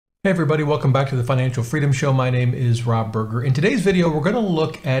Hey everybody, welcome back to the Financial Freedom Show. My name is Rob Berger. In today's video, we're going to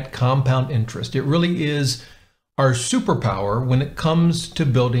look at compound interest. It really is our superpower when it comes to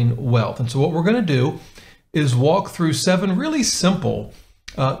building wealth. And so what we're going to do is walk through 7 really simple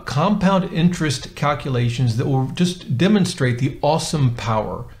compound interest calculations that will just demonstrate the awesome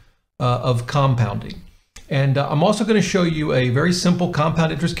power of compounding. And I'm also going to show you a very simple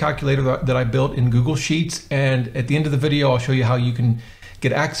compound interest calculator that I built in Google Sheets. And at the end of the video, I'll show you how you can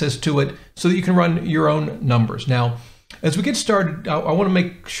get access to it so that you can run your own numbers. Now, as we get started, I want to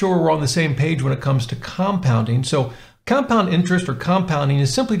make sure we're on the same page when it comes to compounding. So compound interest or compounding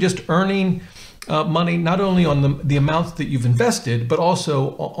is simply just earning money not only on the amounts that you've invested, but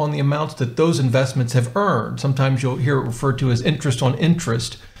also on the amounts that those investments have earned. Sometimes you'll hear it referred to as interest on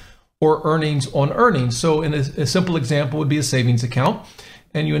interest or earnings on earnings. So in a simple example would be a savings account.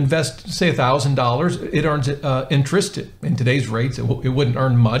 And you invest, say, $1,000, it earns interest. In today's rates, it wouldn't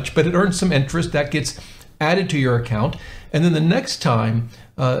earn much, but it earns some interest that gets added to your account. And then the next time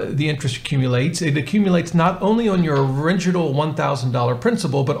the interest accumulates, it accumulates not only on your original $1,000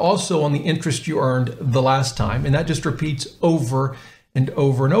 principal, but also on the interest you earned the last time. And that just repeats over and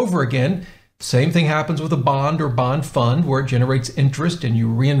over and over again. Same thing happens with a bond or bond fund where it generates interest and you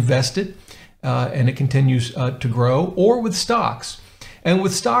reinvest it and it continues to grow, or with stocks. And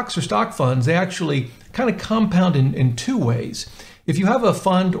with stocks or stock funds, they actually kind of compound in 2 ways. If you have a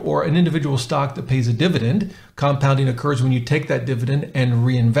fund or an individual stock that pays a dividend, compounding occurs when you take that dividend and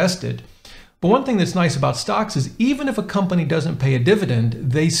reinvest it. But one thing that's nice about stocks is even if a company doesn't pay a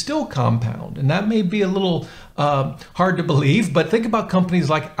dividend, they still compound. And that may be a little hard to believe, but think about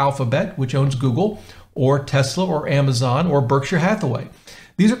companies like Alphabet, which owns Google, or Tesla, or Amazon, or Berkshire Hathaway.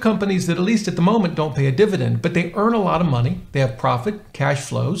 These are companies that, at least at the moment, don't pay a dividend, but they earn a lot of money. They have profit, cash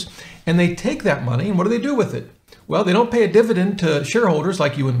flows, and they take that money, and what do they do with it? Well, they don't pay a dividend to shareholders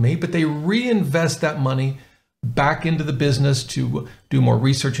like you and me, but they reinvest that money back into the business to do more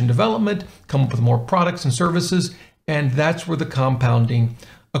research and development, come up with more products and services, and that's where the compounding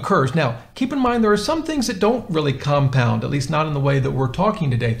occurs. Now, keep in mind there are some things that don't really compound, at least not in the way that we're talking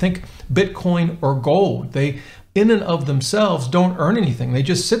today. Think Bitcoin or gold. They in and of themselves don't earn anything. They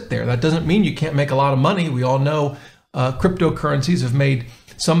just sit there. That doesn't mean you can't make a lot of money. We all know cryptocurrencies have made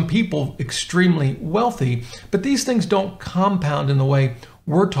some people extremely wealthy, but these things don't compound in the way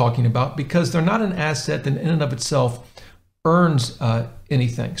we're talking about because they're not an asset that in and of itself earns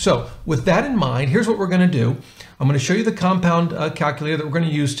anything. So with that in mind, here's what we're going to do. I'm going to show you the compound calculator that we're going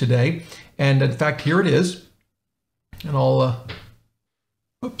to use today. And in fact, here it is. And I'll,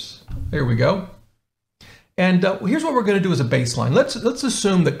 oops, there we go. And here's what we're going to do as a baseline. Let's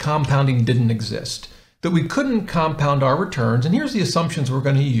assume that compounding didn't exist, that we couldn't compound our returns. And here's the assumptions we're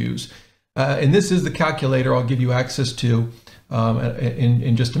going to use. And this is the calculator I'll give you access to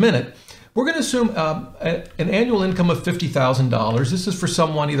in just a minute. We're going to assume an annual income of $50,000. This is for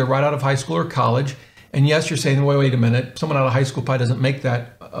someone either right out of high school or college. And yes, you're saying, wait a minute, someone out of high school probably doesn't make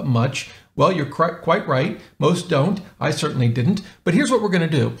that much. Well, you're quite right. Most don't. I certainly didn't. But here's what we're going to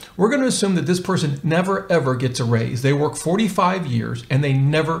do. We're going to assume that this person never, ever gets a raise. They work 45 years and they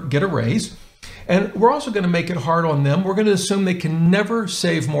never get a raise. And we're also going to make it hard on them. We're going to assume they can never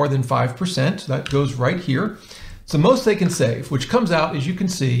save more than 5%. So that goes right here. It's the most they can save, which comes out, as you can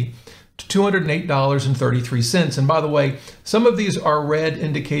see, to $208.33. And by the way, some of these are red,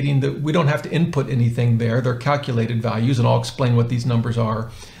 indicating that we don't have to input anything there. They're calculated values, and I'll explain what these numbers are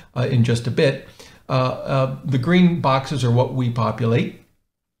in just a bit. The green boxes are what we populate.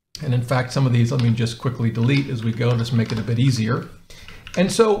 And in fact, some of these, let me just quickly delete as we go, just make it a bit easier.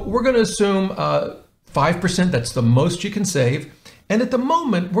 And so we're going to assume 5%, that's the most you can save. And at the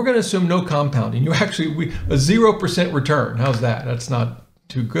moment, we're going to assume no compounding. You actually, a 0% return. How's that? That's not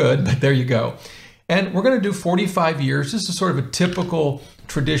too good, but there you go. And we're going to do 45 years. This is sort of a typical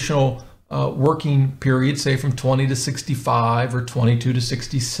traditional working period, say from 20 to 65 or 22 to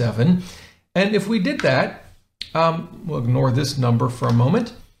 67. And if we did that, we'll ignore this number for a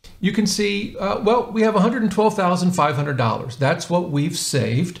moment. You can see, well, we have $112,500. That's what we've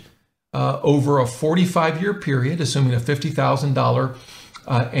saved over a 45-year period, assuming a $50,000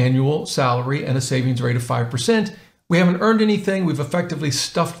 annual salary and a savings rate of 5%. We haven't earned anything. We've effectively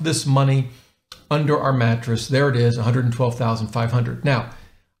stuffed this money under our mattress. There it is, $112,500. Now,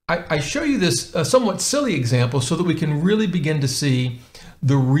 I show you this somewhat silly example so that we can really begin to see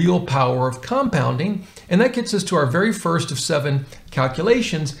the real power of compounding. And that gets us to our very first of 7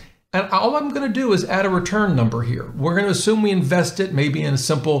 calculations. And all I'm going to do is add a return number here. We're going to assume we invest it maybe in a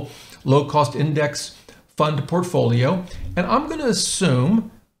simple low-cost index fund portfolio. And I'm going to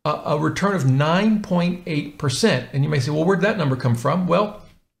assume a return of 9.8%. And you may say, well, where'd that number come from? Well,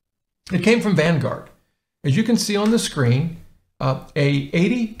 It came from Vanguard. As you can see on the screen, a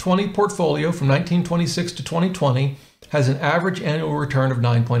 80-20 portfolio from 1926 to 2020 has an average annual return of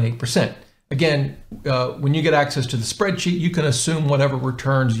 9.8%. Again, when you get access to the spreadsheet, you can assume whatever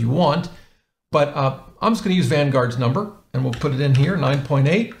returns you want, but I'm just going to use Vanguard's number, and we'll put it in here,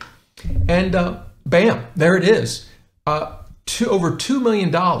 9.8, and bam, there it is, over $2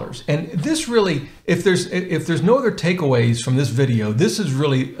 million. And this really, if there's no other takeaways from this video, this is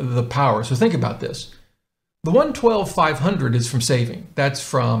really the power. So think about this. The 112,500 is from saving. That's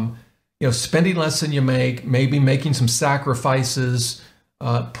from spending less than you make, maybe making some sacrifices,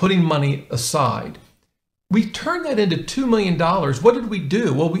 putting money aside. We turned that into $2 million. What did we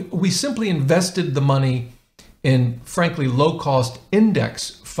do? Well, we simply invested the money in, frankly, low-cost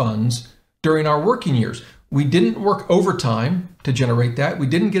index funds during our working years. We didn't work overtime to generate that. We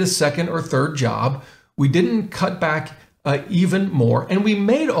didn't get a second or third job. We didn't cut back even more. And we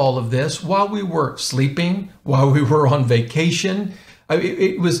made all of this while we were sleeping, while we were on vacation.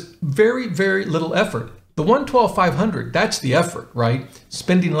 It was very, very little effort. The 112,500, that's the effort, right?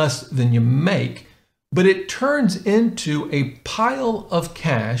 Spending less than you make. But it turns into a pile of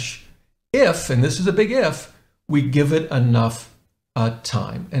cash if, and this is a big if, we give it enough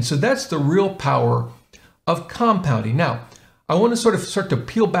time. And so that's the real power of compounding. Now, I want to start to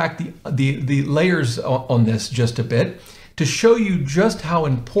peel back the layers on this just a bit to show you just how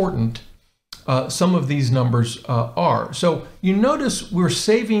important some of these numbers are. So you notice we're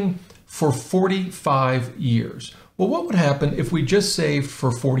saving for 45 years. Well, what would happen if we just saved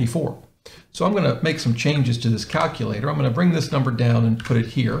for 44? So I'm going to make some changes to this calculator. I'm going to bring this number down and put it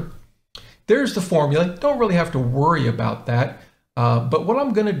here. There's the formula. Don't really have to worry about that. But what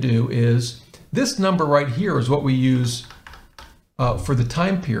I'm going to do is this number right here is what we use for the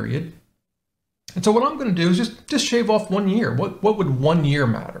time period. And so what I'm going to do is just shave off 1 year. What would 1 year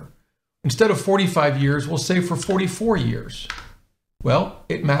matter? Instead of 45 years, we'll say for 44 years. Well,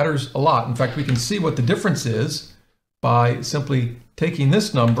 it matters a lot. In fact, we can see what the difference is by simply taking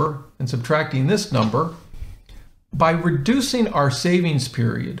this number and subtracting this number. By reducing our savings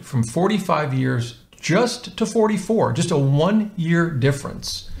period from 45 years just to 44, just a 1 year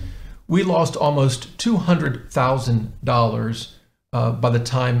difference, we lost almost $200,000 by the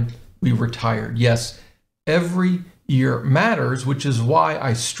time we retired. Yes, every year matters, which is why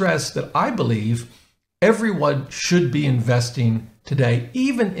I stress that I believe everyone should be investing today,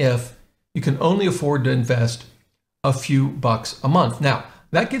 even if you can only afford to invest a few bucks a month. Now,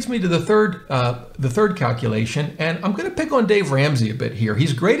 that gets me to the third calculation, and I'm going to pick on Dave Ramsey a bit here.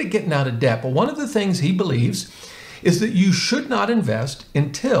 He's great at getting out of debt, but one of the things he believes is that you should not invest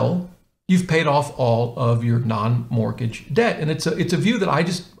until you've paid off all of your non-mortgage debt. And it's a view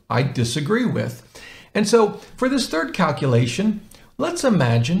that I disagree with. And so for this third calculation, let's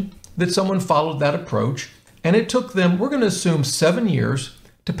imagine that someone followed that approach and it took them, we're going to assume 7 years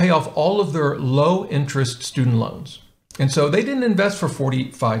to pay off all of their low interest student loans. And so they didn't invest for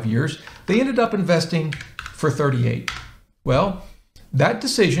 45 years. They ended up investing for 38. Well, that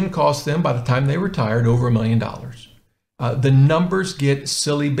decision cost them, by the time they retired, over $1 million. The numbers get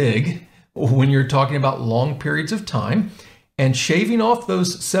silly big when you're talking about long periods of time, and shaving off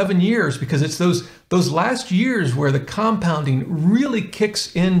those 7 years, because it's those last years where the compounding really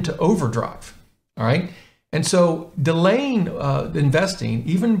kicks into overdrive. All right. And so delaying investing,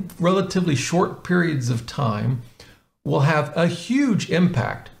 even relatively short periods of time, will have a huge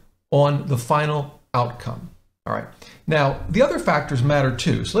impact on the final outcome. All right. Now, the other factors matter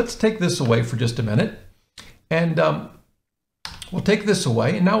too. So let's take this away for just a minute. And we'll take this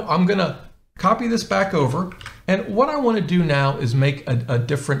away. And now I'm going to copy this back over. And what I want to do now is make a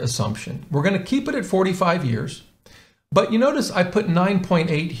different assumption. We're going to keep it at 45 years. But you notice I put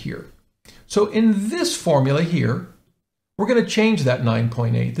 9.8 here. So in this formula here, we're going to change that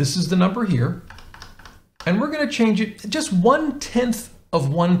 9.8. This is the number here. And we're going to change it just 1/10 of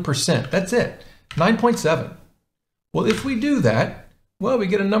 1%. That's it, 9.7. Well, if we do that, well, we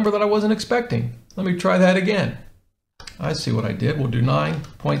get a number that I wasn't expecting. Let me try that again. I see what I did. We'll do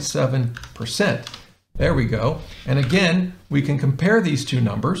 9.7%. There we go. And again, we can compare these two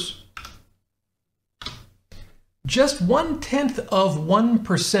numbers. Just 1/10 of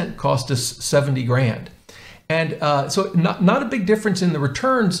 1% cost us 70 grand. And so not a big difference in the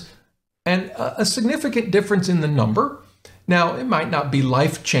returns, and a significant difference in the number. Now, it might not be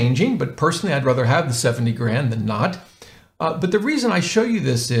life-changing, but personally, I'd rather have the 70 grand than not. But the reason I show you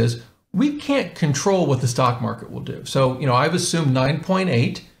this is we can't control what the stock market will do. So, I've assumed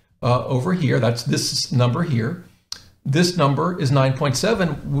 9.8 over here. That's this number here. This number is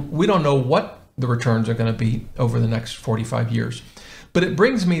 9.7. We don't know what the returns are going to be over the next 45 years. But it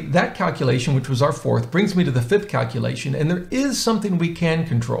brings me, that calculation, which was our fourth, brings me to the fifth calculation, and there is something we can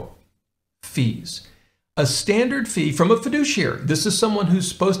control: fees. A standard fee from a fiduciary, this is someone who's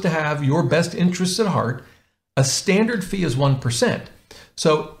supposed to have your best interests at heart, a standard fee is 1%.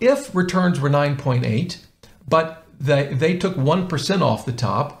 So if returns were 9.8, but they took 1% off the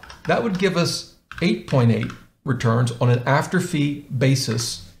top, that would give us 8.8 returns on an after fee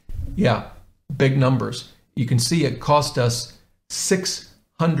basis. Yeah, big numbers. You can see it cost us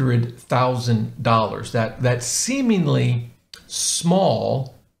 $600,000. That seemingly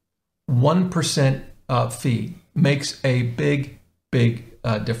small 1% fee makes a big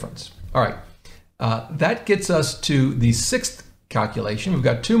difference. All right, that gets us to the sixth calculation. We've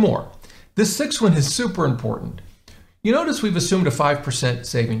got two more. This sixth one is super important. You notice we've assumed a 5%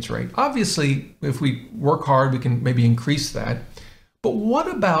 savings rate. Obviously, if we work hard, we can maybe increase that. But what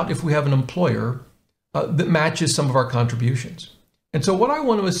about if we have an employer that matches some of our contributions? And so what I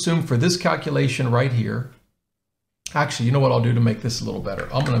want to assume for this calculation right here, actually, you know what I'll do to make this a little better?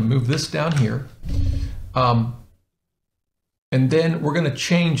 I'm going to move this down here. And then we're going to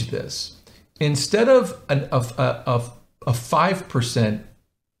change this. Instead of a 5%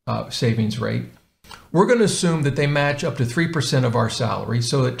 savings rate, we're going to assume that they match up to 3% of our salary,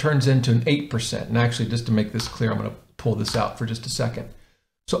 so it turns into an 8%. And actually, just to make this clear, I'm going to pull this out for just a second.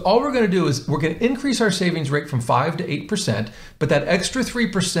 So all we're going to do is we're going to increase our savings rate from 5 to 8%, but that extra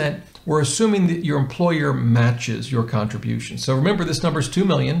 3%, we're assuming that your employer matches your contribution. So remember, this number is 2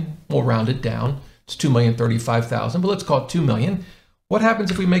 million. We'll round it down. It's 2,035,000, but let's call it 2 million. What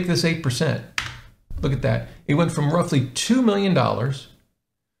happens if we make this 8%? Look at that. It went from roughly $2 million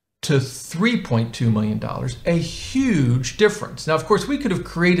to $3.2 million, a huge difference. Now, of course, we could have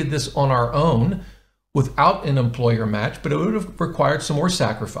created this on our own without an employer match, but it would have required some more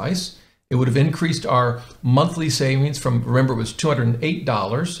sacrifice. It would have increased our monthly savings from, remember, it was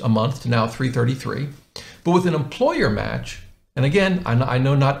 $208 a month to now $333. But with an employer match, and again, I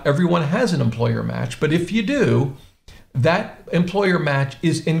know not everyone has an employer match, but if you do, that employer match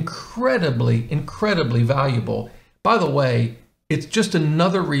is incredibly valuable. By the way, it's just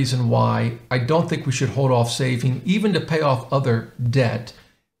another reason why I don't think we should hold off saving, even to pay off other debt,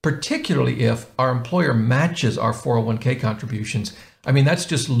 particularly if our employer matches our 401k contributions. I mean, that's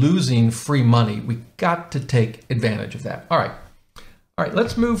just losing free money. We got to take advantage of that. All right,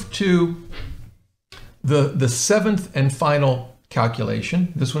 let's move to the seventh and final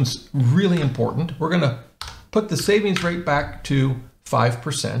calculation. This one's really important. We're going to put the savings rate back to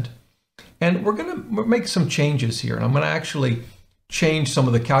 5, and we're going to make some changes here. And I'm going to actually change some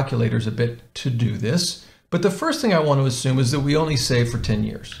of the calculators a bit to do this. But the first thing I want to assume is that we only save for 10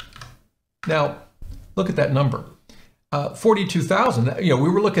 years. Now, look at that number, 42,000. We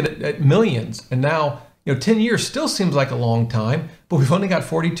were looking at millions, and now 10 years still seems like a long time, but we've only got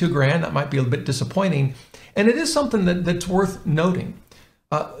 42 grand. That might be a bit disappointing, and it is something that's worth noting.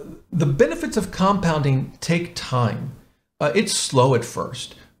 The benefits of compounding take time. It's slow at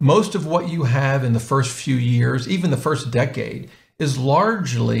first. Most of what you have in the first few years, even the first decade, is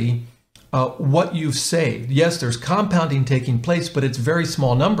largely what you've saved. Yes, there's compounding taking place, but it's very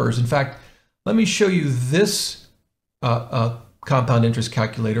small numbers. In fact, let me show you this compound interest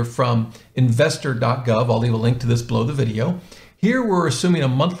calculator from investor.gov. I'll leave a link to this below the video. Here we're assuming a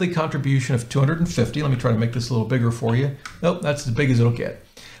monthly contribution of $250. Let me try to make this a little bigger for you. Nope, that's as big as it'll get.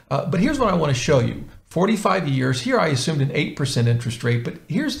 But here's what I want to show you. 45 years. Here I assumed an 8% interest rate, but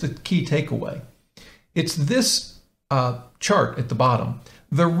here's the key takeaway. It's this chart at the bottom.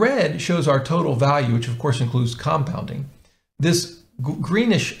 The red shows our total value, which of course includes compounding. This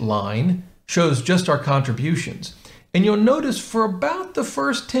greenish line shows just our contributions. And you'll notice for about the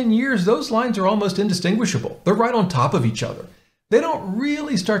first 10 years, those lines are almost indistinguishable. They're right on top of each other. They don't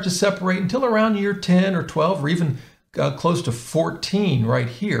really start to separate until around year 10 or 12 or even close to 14 right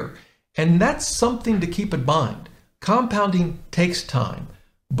here. And that's something to keep in mind. Compounding takes time.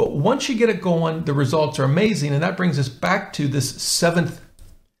 But once you get it going, the results are amazing. And that brings us back to this seventh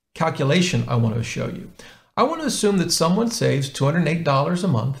calculation I want to show you. I want to assume that someone saves $208 a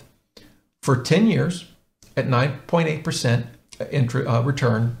month for 10 years at 9.8%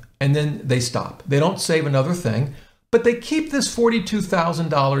 return, and then they stop. They don't save another thing, but they keep this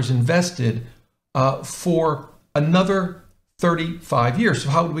 $42,000 invested for another 35 years. So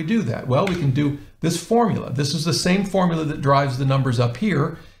how would we do that? Well, we can do this formula. This is the same formula that drives the numbers up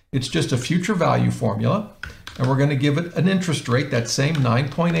here. It's just a future value formula. And we're going to give it an interest rate, that same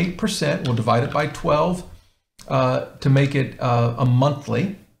 9.8%. We'll divide it by 12 to make it a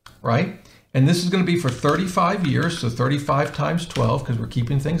monthly, right? And this is going to be for 35 years, so 35 times 12, because we're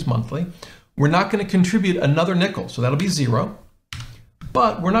keeping things monthly. We're not going to contribute another nickel, so that'll be 0.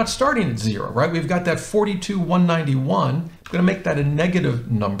 But we're not starting at 0, right? We've got that 42,191. I'm going to make that a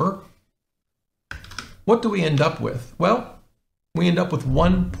negative number. What do we end up with? Well, we end up with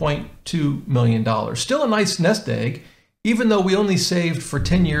 $1.2 million. Still a nice nest egg, even though we only saved for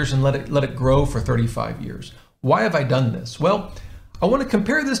 10 years and let it grow for 35 years. Why have I done this? Well, I want to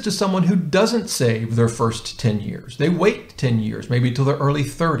compare this to someone who doesn't save their first 10 years. They wait 10 years, maybe till their early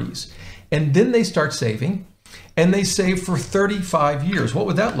 30s, and then they start saving, and they save for 35 years. What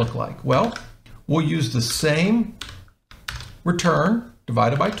would that look like? Well, we'll use the same return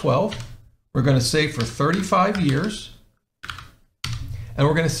divided by 12. We're going to save for 35 years, and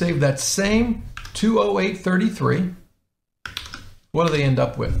we're going to save that same 208.33. What do they end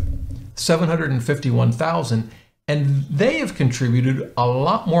up with? 751,000. And they have contributed a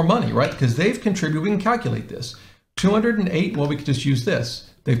lot more money, right? Because they've contributed, we can calculate this. 208, well, we could just use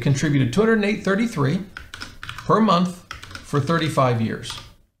this. They've contributed 208.33 per month for 35 years,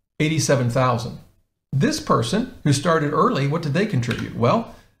 87,000. This person who started early, what did they contribute?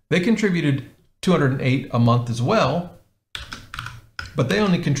 Well, they contributed 208 a month as well, but they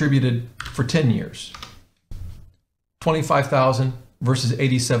only contributed for 10 years. 25,000 versus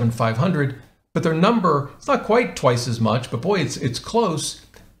 87,500. But their number, it's not quite twice as much, but boy, it's close.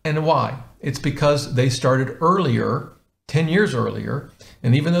 And why? It's because they started earlier, 10 years earlier,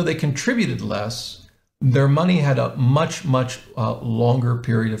 and even though they contributed less, their money had a much longer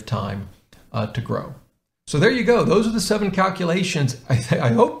period of time to grow. So there you go. Those are the 7 calculations. I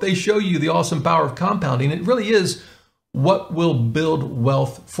hope they show you the awesome power of compounding. It really is what will build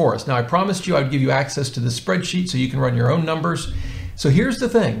wealth for us. Now, I promised you I'd give you access to the spreadsheet so you can run your own numbers. So here's the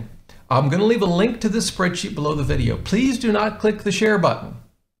thing. I'm going to leave a link to this spreadsheet below the video. Please do not click the share button.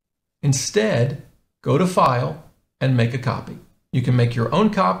 Instead, go to File and make a copy. You can make your own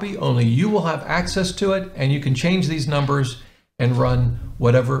copy, only you will have access to it, and you can change these numbers and run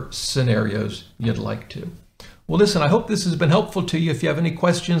whatever scenarios you'd like to. Well, listen, I hope this has been helpful to you. If you have any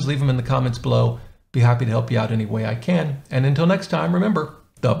questions, leave them in the comments below. Be happy to help you out any way I can. And until next time, remember,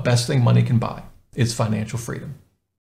 the best thing money can buy is financial freedom.